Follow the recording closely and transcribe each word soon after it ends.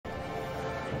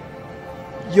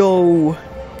Yo,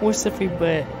 what's up,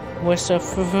 everybody? What's up?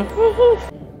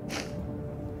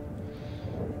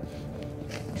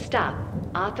 Stop.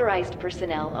 Authorized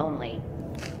personnel only.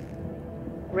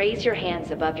 Raise your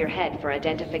hands above your head for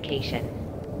identification.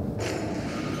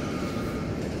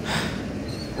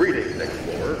 Greetings,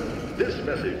 Explorer. This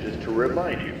message is to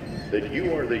remind you that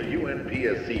you are the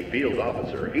UNPSC field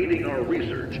officer aiding our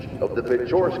research of the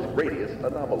Pechorsk radius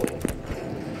anomaly.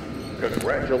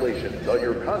 Congratulations on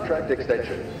your contract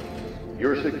extension.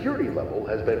 Your security level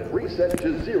has been reset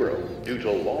to 0 due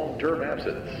to long-term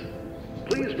absence.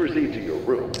 Please proceed to your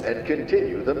room and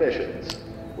continue the missions.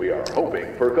 We are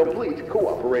hoping for complete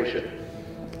cooperation.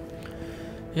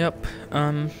 Yep,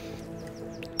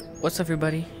 what's up,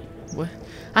 everybody? What?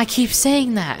 I keep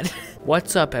saying that!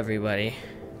 What's up, everybody?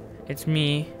 It's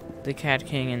me, the Cat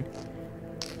King, and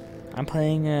I'm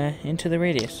playing, Into the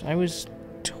Radius. I was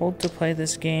told to play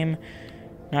this game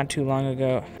not too long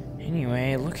ago.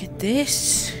 Anyway, look at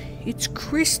this! It's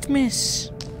Christmas!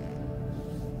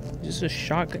 Is this a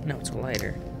shotgun? No, it's a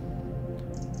lighter.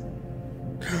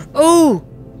 Oh!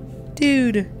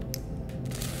 Dude!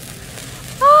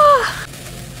 Ah!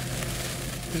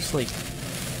 This was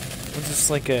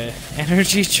this like a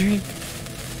energy drink?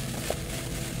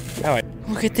 Oh,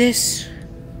 look at this!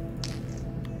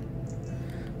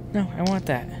 No, I want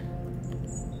that.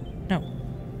 No.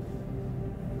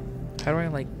 How do I,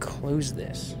 like, close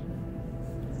this?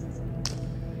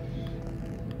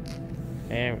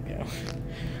 There we go.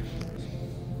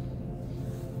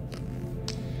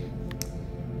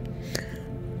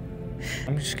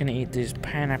 I'm just gonna eat these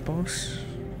pineapples.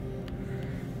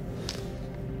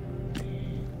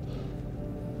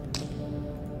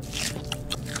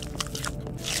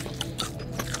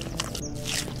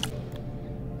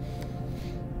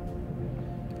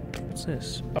 What's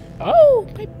this? Oh,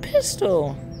 my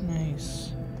pistol!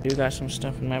 Nice. You got some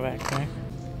stuff in my backpack.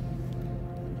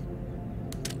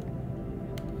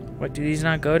 What, do these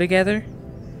not go together?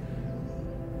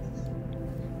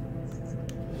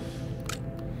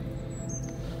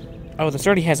 Oh, this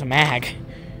already has a mag.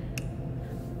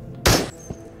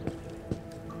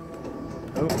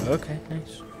 Oh, okay,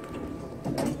 nice.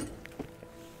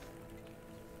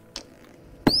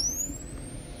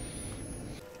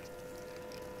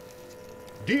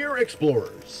 Dear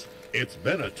Explorers, it's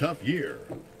been a tough year,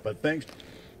 but thanks...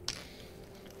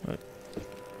 What?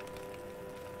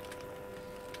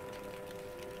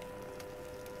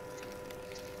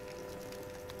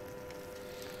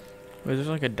 Was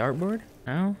there like a dartboard?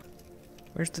 No?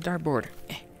 Where's the dartboard?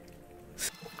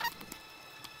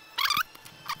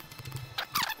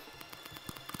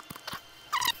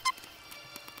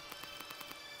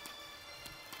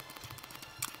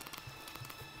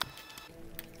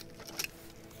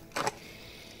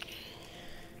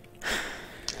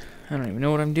 I don't even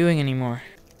know what I'm doing anymore.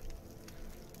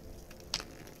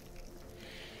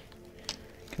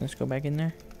 Can this go back in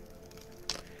there?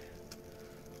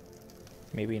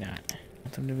 Maybe not.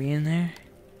 Want them to be in there?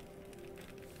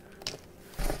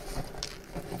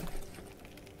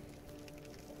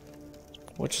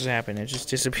 What just happened? It just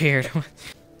disappeared.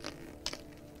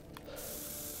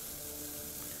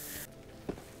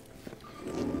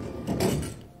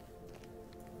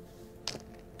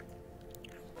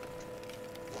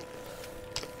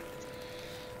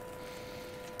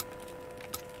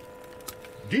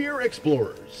 Dear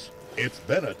Explorers, it's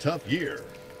been a tough year,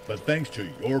 but thanks to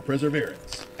your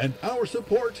perseverance and our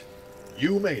support,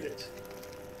 you made it.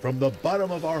 From the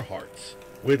bottom of our hearts,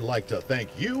 we'd like to thank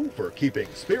you for keeping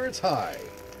spirits high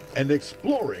and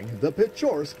exploring the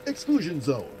Pechorsk exclusion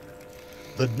zone.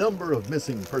 The number of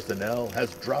missing personnel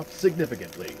has dropped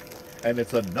significantly, and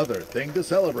it's another thing to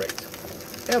celebrate.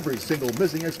 Every single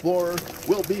missing explorer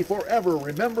will be forever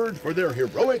remembered for their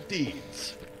heroic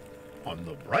deeds. On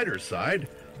the brighter side,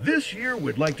 this year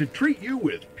we'd like to treat you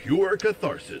with pure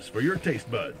catharsis for your taste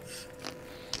buds.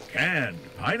 Canned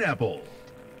pineapple.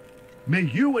 May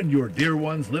you and your dear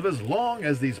ones live as long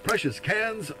as these precious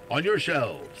cans on your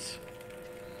shelves.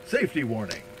 Safety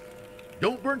warning.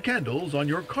 Don't burn candles on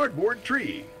your cardboard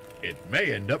tree. It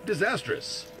may end up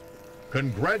disastrous.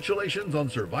 Congratulations on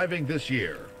surviving this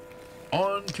year.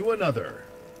 On to another.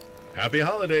 Happy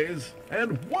holidays,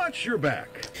 and watch your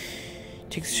back.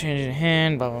 Take the change in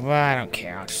hand, blah, blah, blah. I don't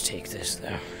care. I'll just take this,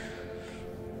 though.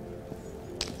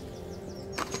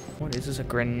 What is this, a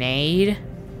grenade?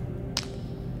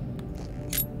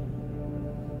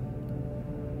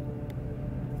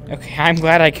 Okay, I'm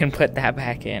glad I can put that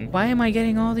back in. Why am I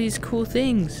getting all these cool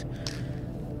things?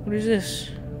 What is this?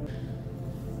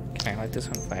 Can I light this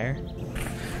on fire?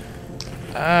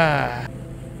 Ah.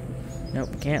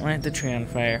 Nope, can't light the tree on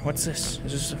fire. What's this?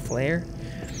 Is this a flare?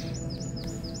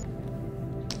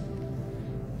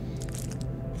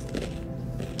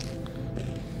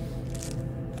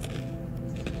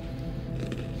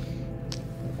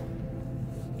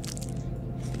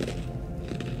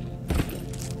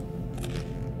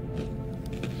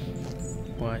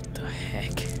 What the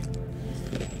heck?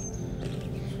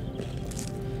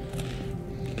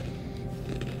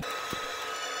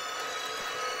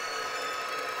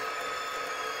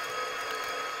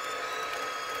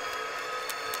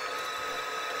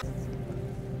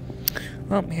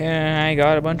 Well, yeah, I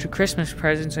got a bunch of Christmas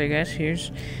presents, I guess.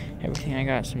 Here's everything I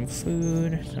got. Some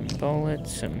food, some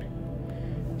bullets, some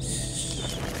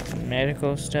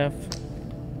medical stuff.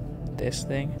 This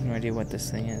thing. No idea what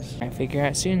this thing is. I'll figure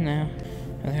out soon, though.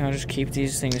 I think I'll just keep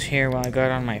these things here while I go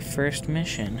out on my first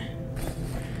mission.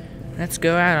 Let's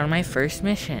go out on my first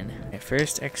mission. My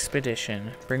first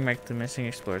expedition. Bring back the missing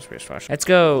explorers wristwatch. Let's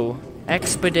go!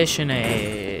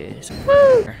 Expedition-ace.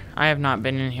 Woo! I have not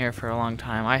been in here for a long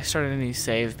time. I started a new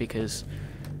save because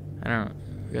I don't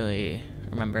really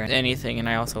remember anything, and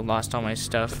I also lost all my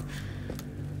stuff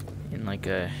in like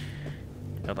a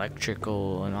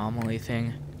electrical anomaly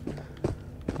thing.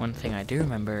 One thing I do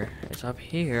remember is up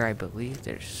here, I believe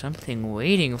there's something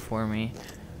waiting for me.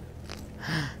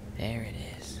 There it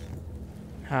is.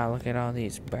 Ah, look at all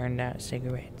these burned out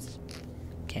cigarettes.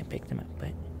 Can't pick them up,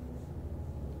 but...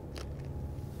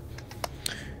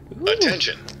 Ooh.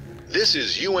 Attention! This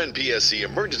is UNPSC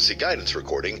emergency guidance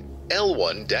recording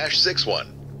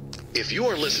L1-61. If you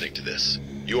are listening to this,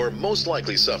 you are most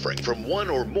likely suffering from one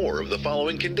or more of the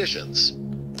following conditions: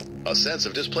 a sense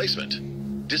of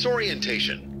displacement,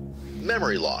 disorientation,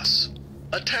 memory loss,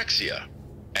 ataxia,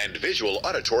 and visual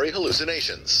auditory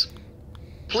hallucinations.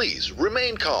 Please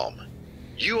remain calm.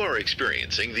 You are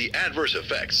experiencing the adverse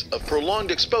effects of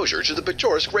prolonged exposure to the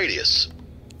Pechorsk radius.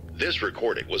 This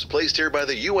recording was placed here by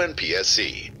the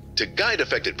UNPSC to guide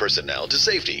affected personnel to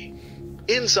safety.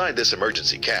 Inside this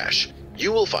emergency cache,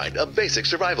 you will find a basic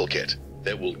survival kit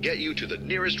that will get you to the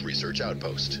nearest research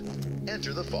outpost.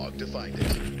 Enter the fog to find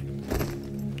it.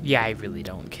 Yeah, I really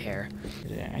don't care.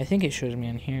 I think it shows me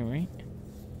on here, right?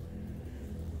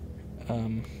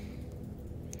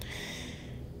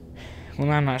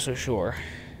 Well, I'm not so sure.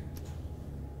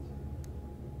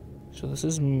 So this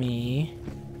is me.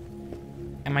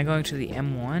 Am I going to the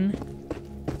M1?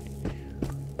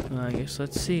 Well, I guess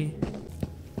let's see.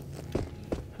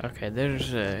 Okay,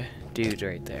 there's a dude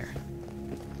right there.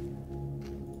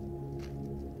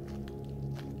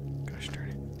 Gosh darn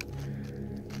it.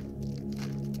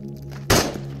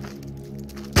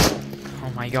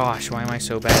 Oh my gosh, why am I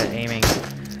so bad at aiming?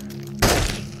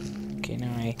 Okay,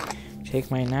 now I take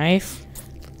my knife.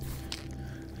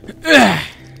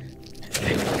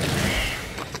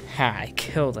 Ha, I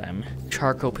killed them.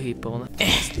 Charcoal people.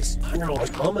 This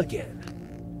come again.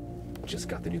 Just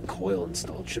got the new coil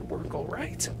installed, should work all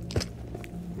right.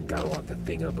 Gotta lock the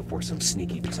thing up before some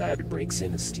sneaky bastard breaks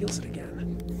in and steals it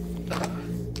again.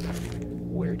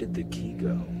 Where did the key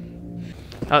go?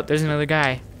 Oh, there's another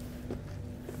guy.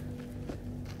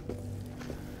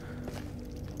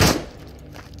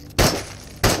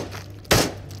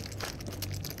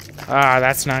 Ah,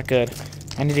 that's not good.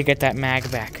 I need to get that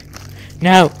mag back.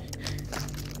 No!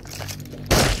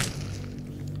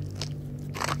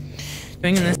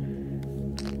 Doing this.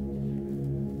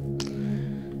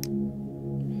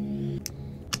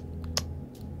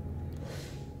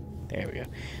 There we go.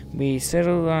 We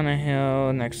settled on a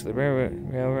hill next to the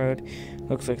railroad.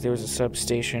 Looks like there was a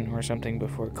substation or something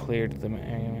before it cleared the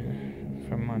area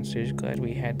from monsters. Glad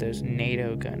we had those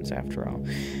NATO guns after all.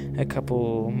 A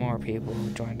couple more people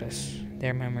joined us.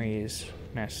 Their memory is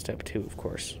messed up too, of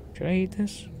course. Should I eat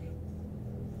this?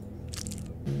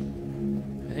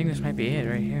 I think this might be it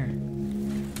right here.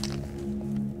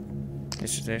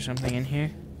 Is there something in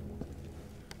here?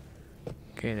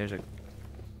 Okay, there's a...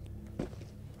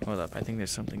 Hold up, I think there's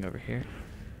something over here.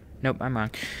 Nope, I'm wrong.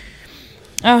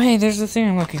 Oh, hey, there's the thing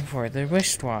I'm looking for. The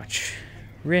wristwatch.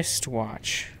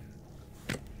 Wristwatch.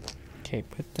 Okay,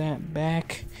 put that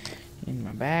back in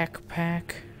my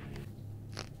backpack.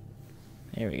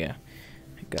 There we go.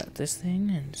 I got this thing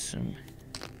and some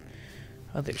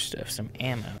other stuff, some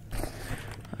ammo.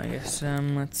 I guess,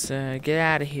 let's get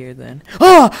out of here then.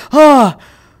 Oh! Oh!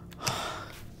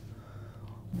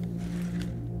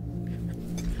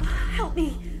 Help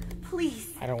me,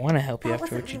 please. I don't want to help you That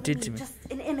after what wasn't you really did to me. Just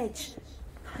an image.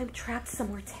 I'm trapped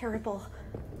somewhere terrible.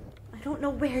 I don't know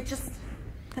where, just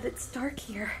that it's dark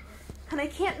here. And I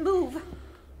can't move.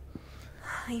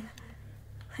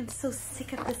 I'm so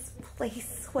sick of this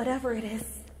place, whatever it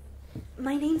is.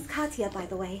 My name's Katya, by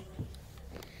the way.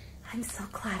 I'm so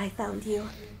glad I found you.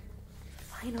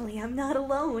 Finally, I'm not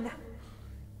alone.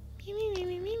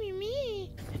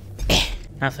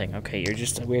 Nothing. Okay, you're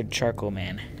just a weird charcoal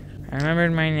man. I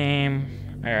remembered my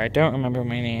name. Or I don't remember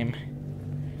my name.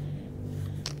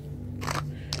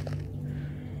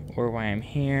 Or why I'm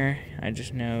here. I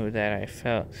just know that I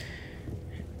felt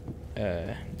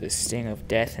The sting of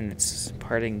death and its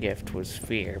parting gift was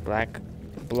fear.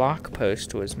 Block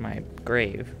post was my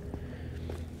grave.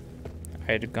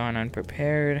 I had gone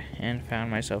unprepared and found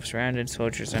myself surrounded.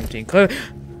 Soldiers emptying clip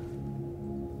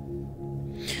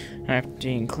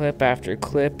after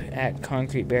clip at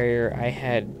concrete barrier. I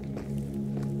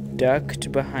had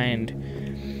ducked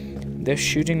behind. The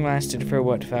shooting lasted for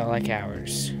what felt like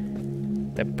hours.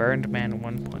 The Burned Man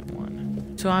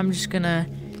 1.1. So I'm just gonna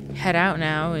head out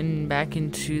now and back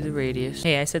into the radius.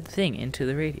 Hey, I said the thing, into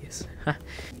the radius.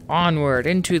 Onward,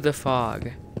 into the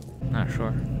fog. Not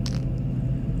sure.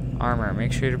 Armor,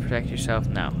 make sure to protect yourself.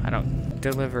 No, I don't.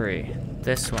 Delivery,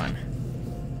 this one.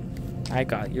 I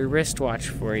got your wristwatch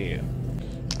for you.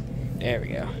 There we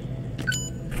go.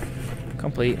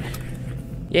 Complete.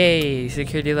 Yay,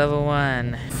 security level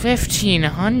 1.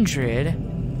 1,500?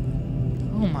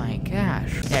 Oh my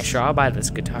gosh. Yeah, sure, I'll buy this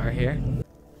guitar here.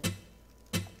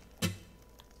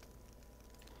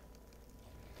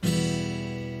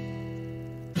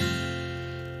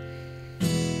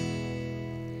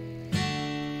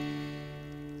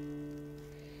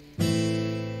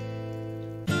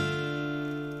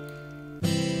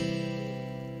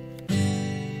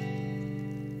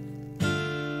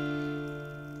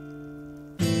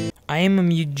 I am a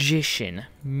musician.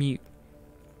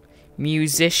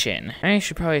 Musician. I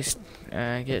should probably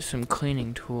get some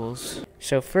cleaning tools.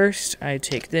 So first, I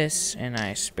take this and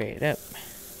I spray it up.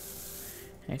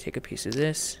 I take a piece of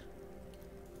this.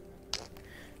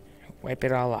 Wipe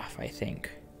it all off, I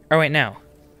think. Oh wait, no.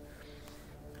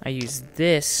 I use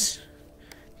this.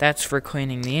 That's for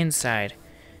cleaning the inside.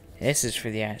 This is for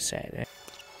the outside.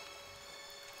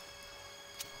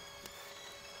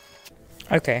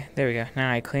 Okay, there we go. Now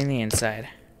I clean the inside.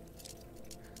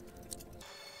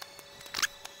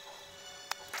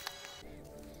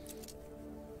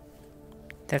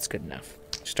 That's good enough.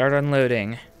 Start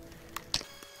unloading.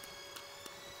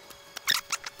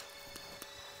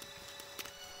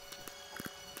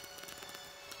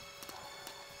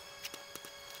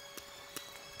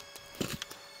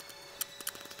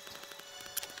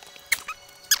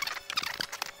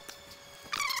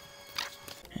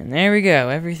 And there we go.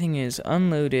 Everything is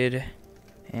unloaded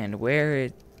and where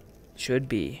it should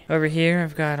be. Over here,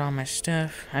 I've got all my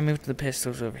stuff. I moved the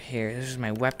pistols over here. This is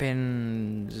my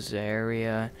weapons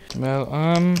area. Well,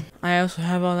 I also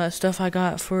have all that stuff I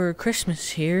got for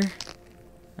Christmas here.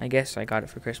 I guess I got it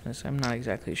for Christmas. I'm not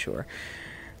exactly sure.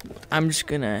 I'm just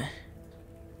gonna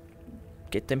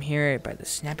get them here by the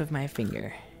snap of my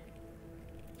finger.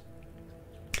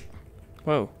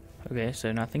 Whoa. Okay,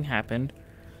 so nothing happened.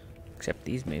 Except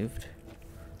these moved.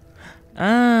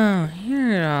 Oh,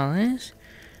 here it all is.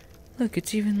 Look,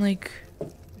 it's even, like,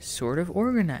 sort of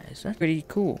organized. That's pretty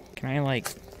cool. Can I, like...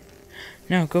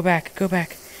 No, go back, go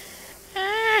back.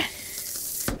 Ah!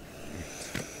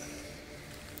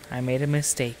 I made a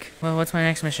mistake. Well, what's my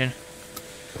next mission?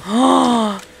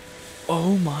 Oh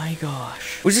my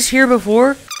gosh. Was this here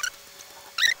before?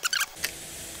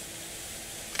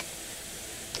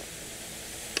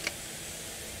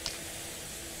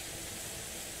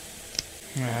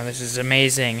 Oh, this is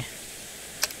amazing.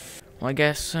 Well, I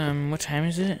guess, what time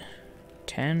is it?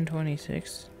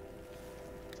 10:26.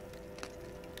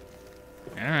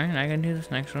 Alright, I can do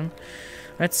this next one.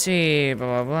 Let's see,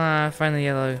 blah, blah, blah. Find the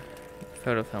yellow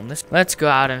photo film. Let's go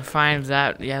out and find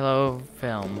that yellow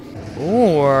film.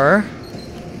 Or,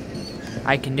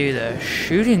 I can do the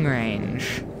shooting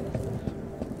range.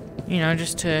 You know,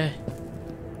 just to,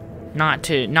 not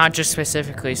just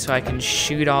specifically so I can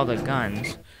shoot all the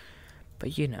guns.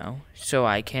 But, you know, so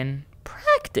I can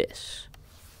practice.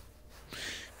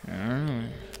 I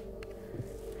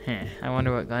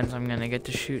wonder what guns I'm gonna get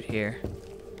to shoot here.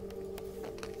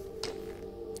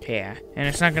 Yeah, and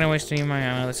it's not gonna waste any of my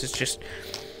ammo. This is just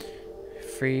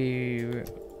free.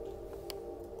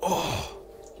 Oh!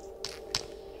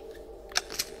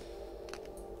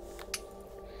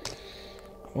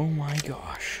 Oh my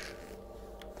gosh.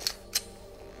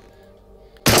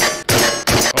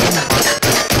 Oh my.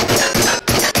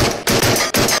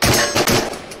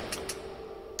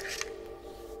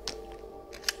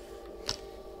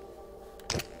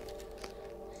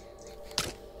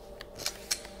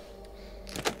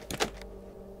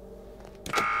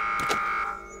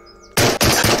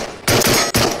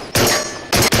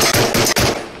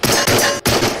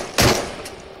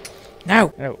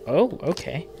 No! Oh,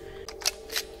 okay.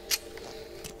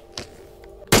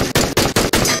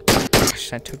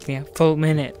 Gosh, that took me a full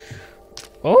minute.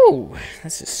 Oh,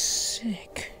 this is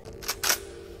sick.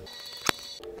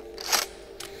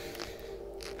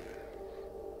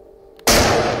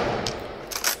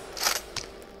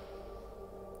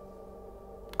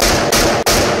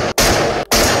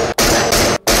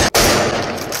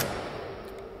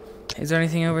 Is there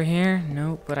anything over here?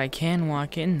 Nope, but I can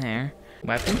walk in there.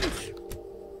 Weapons?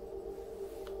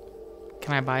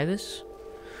 Can I buy this?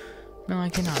 No, I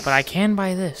cannot, but I can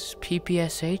buy this.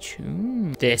 PPSH?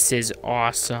 Ooh, this is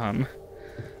awesome.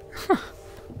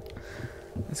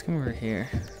 Let's come over here.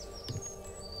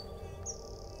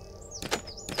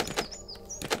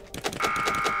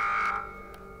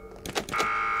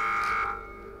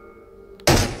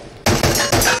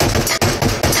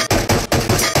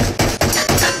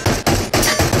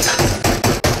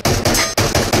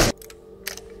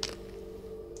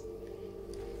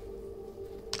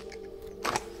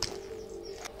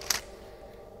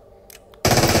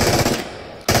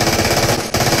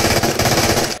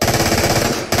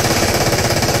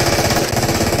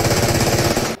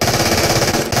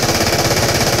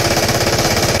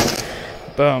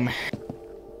 Boom.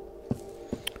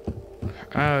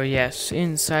 Oh yes,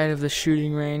 inside of the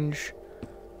shooting range.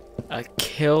 A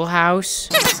kill house?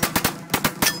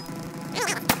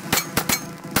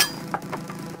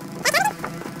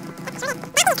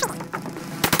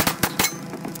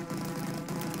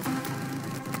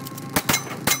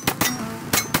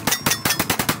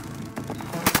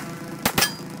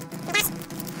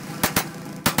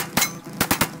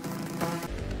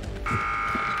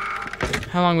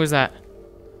 How long was that?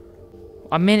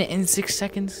 1 minute and 6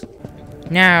 seconds.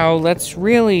 Now, let's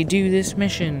really do this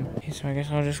mission. Okay, so I guess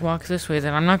I'll just walk this way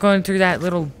then. I'm not going through that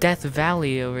little Death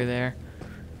Valley over there.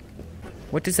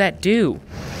 What does that do?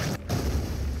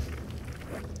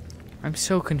 I'm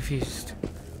so confused.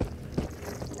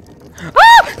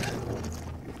 Ah!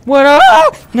 What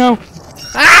up? No.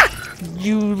 Ah!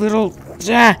 You little...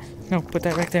 Ah! No, put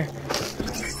that right there.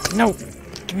 No.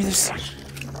 Give me this.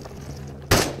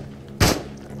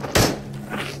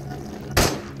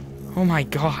 Oh my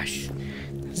gosh.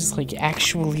 This is like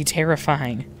actually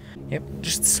terrifying. Yep,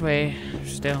 just this way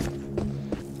still.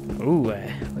 Ooh,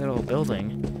 a little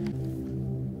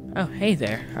building. Oh, hey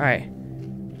there. Alright.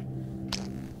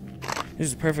 This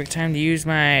is the perfect time to use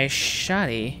my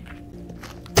shotty.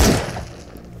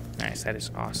 Nice, that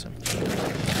is awesome.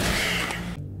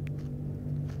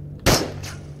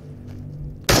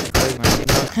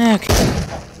 Okay.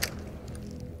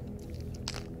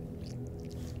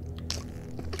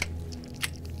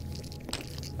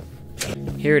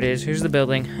 Here it is. Here's the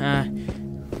building.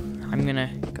 I'm gonna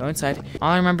go inside.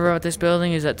 All I remember about this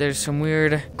building is that there's some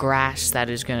weird grass that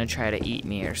is gonna try to eat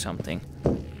me or something.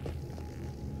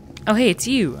 Oh, hey, it's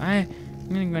you. I'm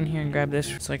gonna go in here and grab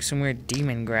this. It's like some weird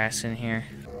demon grass in here.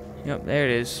 Yep, there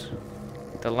it is.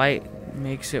 The light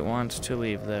makes it want to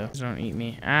leave, though. Don't eat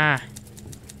me. Ah.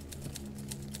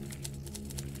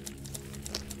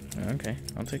 Okay,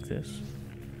 I'll take this.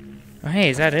 Oh, hey,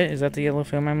 is that it? Is that the yellow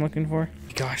film I'm looking for?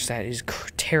 Gosh, that is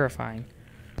terrifying.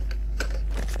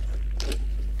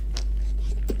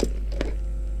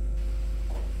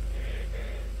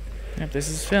 Yep, this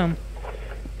is film.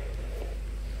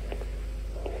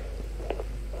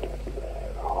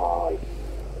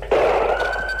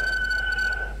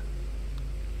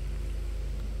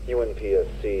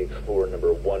 UNPSC Explorer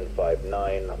number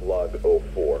 159, log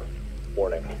 04.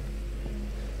 Warning.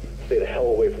 Stay the hell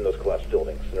away from those collapsed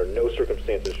buildings. Under no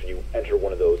circumstances should you enter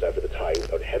one of those after the tide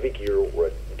without heavy gear or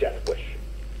a death wish.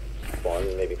 Spawn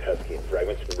may be pesky, and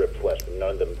fragments can rip flesh, but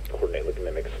none of them coordinate like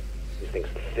mimics. These things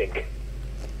think.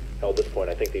 Hell, at this point,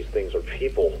 I think these things are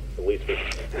people, at least for...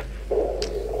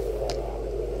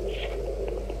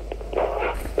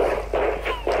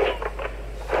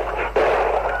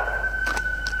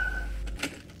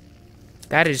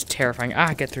 That is terrifying.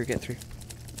 Ah, get through, get through.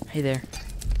 Hey there.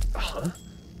 Huh?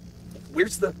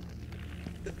 Where's the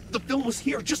film was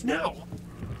here just now.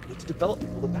 I need to develop it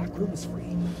while the back room is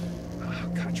free.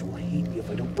 Oh, God, you will hate me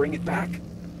if I don't bring it back.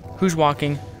 Who's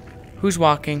walking? Who's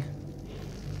walking?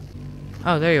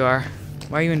 Oh, there you are.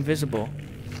 Why are you invisible?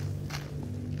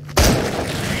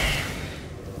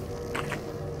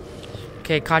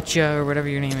 Okay, Katya, or whatever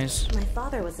your name is. My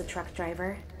father was a truck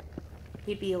driver.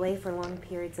 He'd be away for long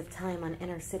periods of time on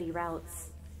inner city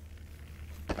routes.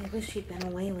 I wish he'd been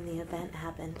away when the event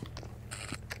happened.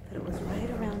 But it was right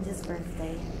around his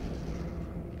birthday.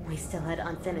 We still had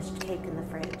unfinished cake in the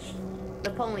fridge.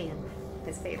 Napoleon,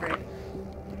 his favorite.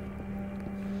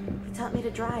 He taught me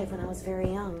to drive when I was very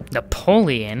young.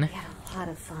 Napoleon? We had a lot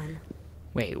of fun.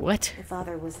 Wait, what? My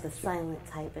father was the silent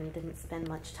type and didn't spend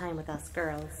much time with us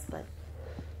girls, but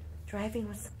driving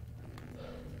was...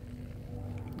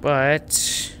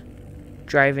 But...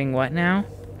 Driving what now?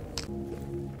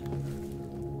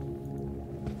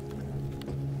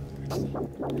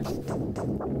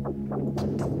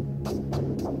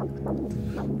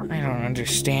 I don't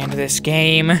understand this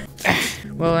game.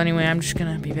 Well, anyway, I'm just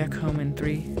gonna be back home in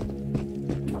 3,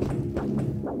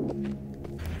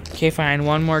 Okay, fine.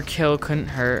 One more kill couldn't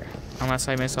hurt. Unless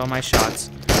I miss all my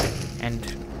shots.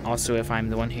 And also if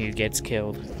I'm the one who gets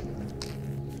killed.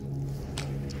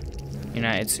 You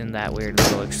know, it's in that weird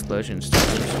little explosion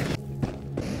stuff.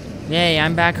 Yay,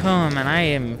 I'm back home, and I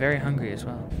am very hungry as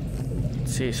well.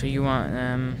 Let's see, so you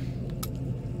want,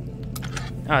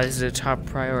 oh, this is a top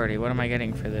priority. What am I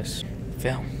getting for this?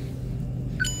 Film.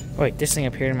 Oh, wait, this thing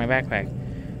appeared in my backpack.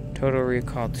 Total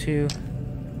Recall 2.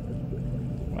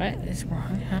 What is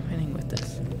wrong happening with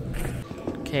this?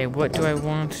 Okay, what do I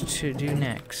want to do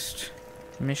next?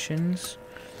 Missions.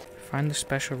 Find the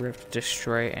special rift,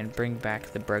 destroy it, and bring back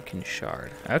the broken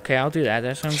shard. Okay, I'll do that.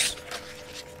 That sounds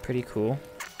pretty cool.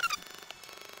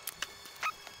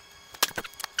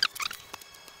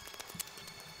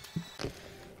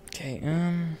 Okay,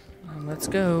 let's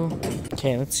go.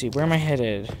 Okay, let's see. Where am I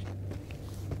headed?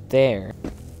 There.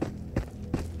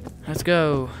 Let's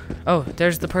go. Oh,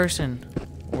 there's the person.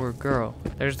 Or girl.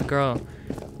 There's the girl.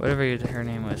 Whatever her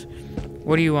name was.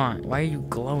 What do you want? Why are you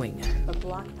glowing? The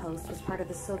block post was part of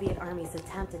the Soviet Army's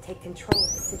attempt to take control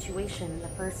of the situation in the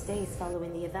first days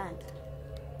following the event.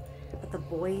 But the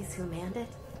boys who manned it?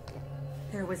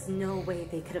 There was no way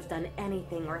they could have done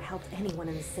anything or helped anyone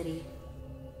in the city.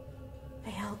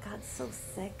 They all got so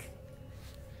sick.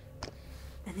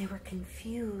 And they were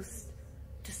confused,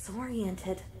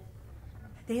 disoriented.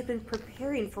 They had been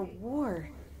preparing for war,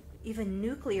 even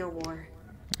nuclear war.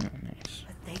 Oh, nice.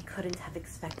 But they couldn't have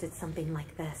expected something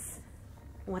like this.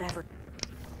 Whatever.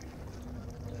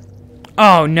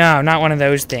 Oh no, not one of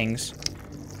those things.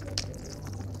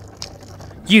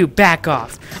 You back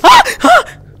off. Ah!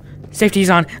 Ah!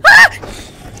 Safety's on. Ah!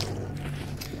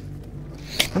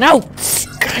 No!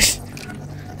 Gosh.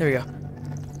 There we go.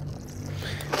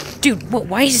 Dude,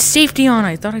 why is safety on?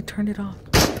 I thought I turned it off.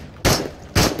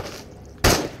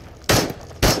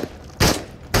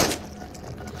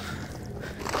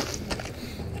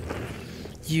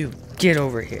 You get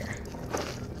over here.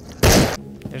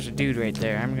 There's a dude right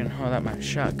there. I'm gonna hold out my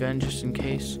shotgun just in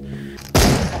case.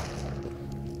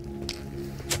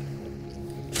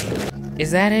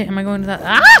 Is that it? Am I going to that?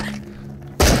 Ah!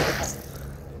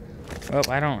 Oh,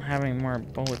 I don't have any more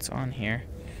bullets on here.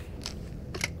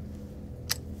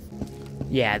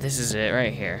 Yeah, this is it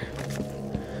right here.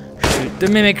 Shoot, the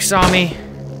mimic saw me.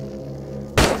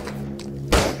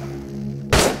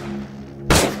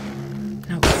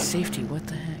 No, safety, what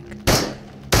the heck?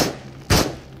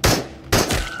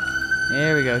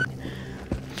 There we go.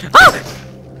 Ah!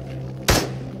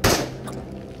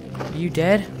 Are you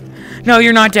dead? No,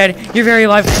 you're not dead. You're very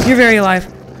alive. You're very alive.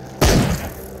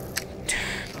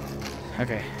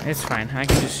 Okay, it's fine. I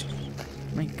can just...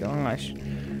 My gosh.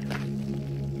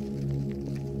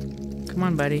 Come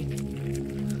on, buddy.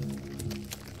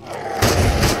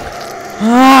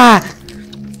 Ah!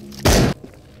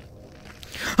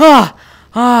 Ah!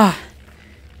 Ah!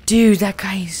 Dude, that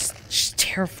guy's just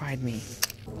terrified me.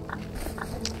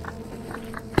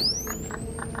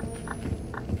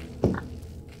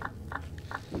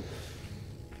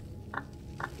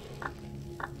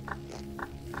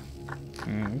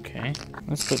 Okay,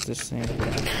 let's put this thing.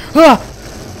 Ah!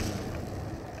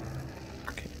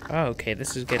 Okay. Oh, okay,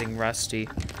 this is getting rusty.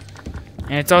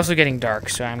 And it's also getting dark,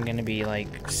 so I'm gonna be,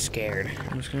 like, scared.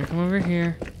 I'm just gonna come over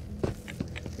here.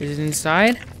 Is it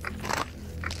inside?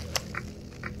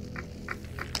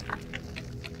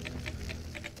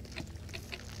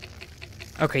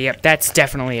 Okay, yep, that's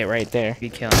definitely it right there. Be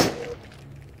killing.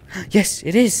 Yes,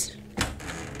 it is!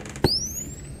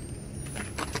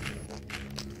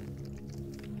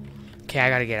 Okay, I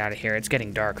gotta get out of here. It's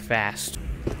getting dark fast.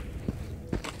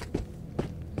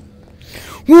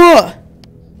 Whoa!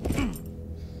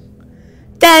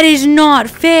 That is not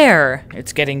fair!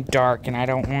 It's getting dark and I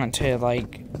don't want to,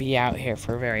 like, be out here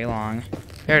for very long.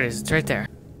 There it is. It's right there.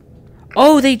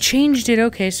 Oh, they changed it.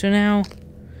 Okay, so now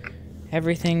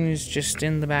everything is just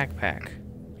in the backpack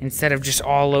instead of just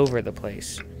all over the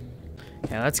place.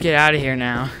 Yeah, let's get out of here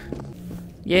now.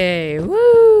 Yay!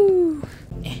 Woo!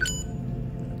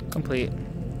 Complete.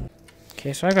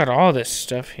 Okay, so I got all this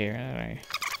stuff here that I...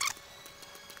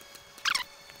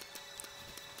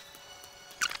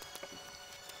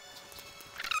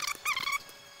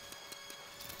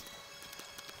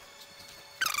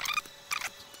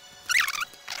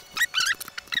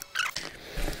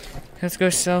 Let's go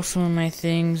sell some of my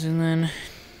things and then...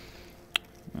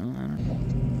 Well, I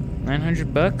don't know.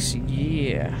 900 bucks?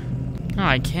 Yeah. Oh,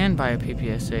 I can buy a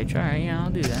PPSH. Alright, yeah,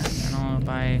 I'll do that. And I'll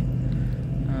buy...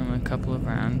 a couple of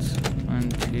rounds. 1,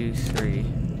 2, 3.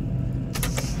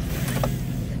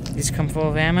 These come full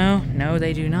of ammo? No,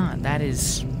 they do not. That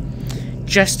is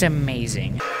just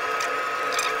amazing.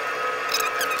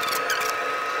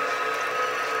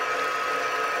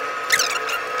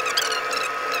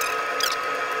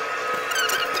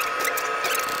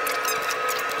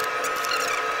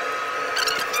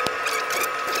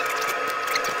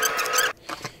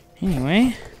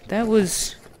 Anyway, that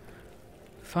was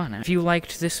fun. If you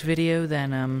liked this video,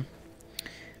 then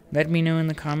let me know in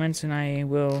the comments and I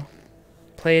will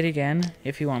play it again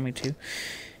if you want me to.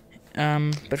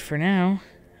 But for now,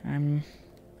 I'm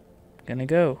gonna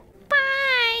go.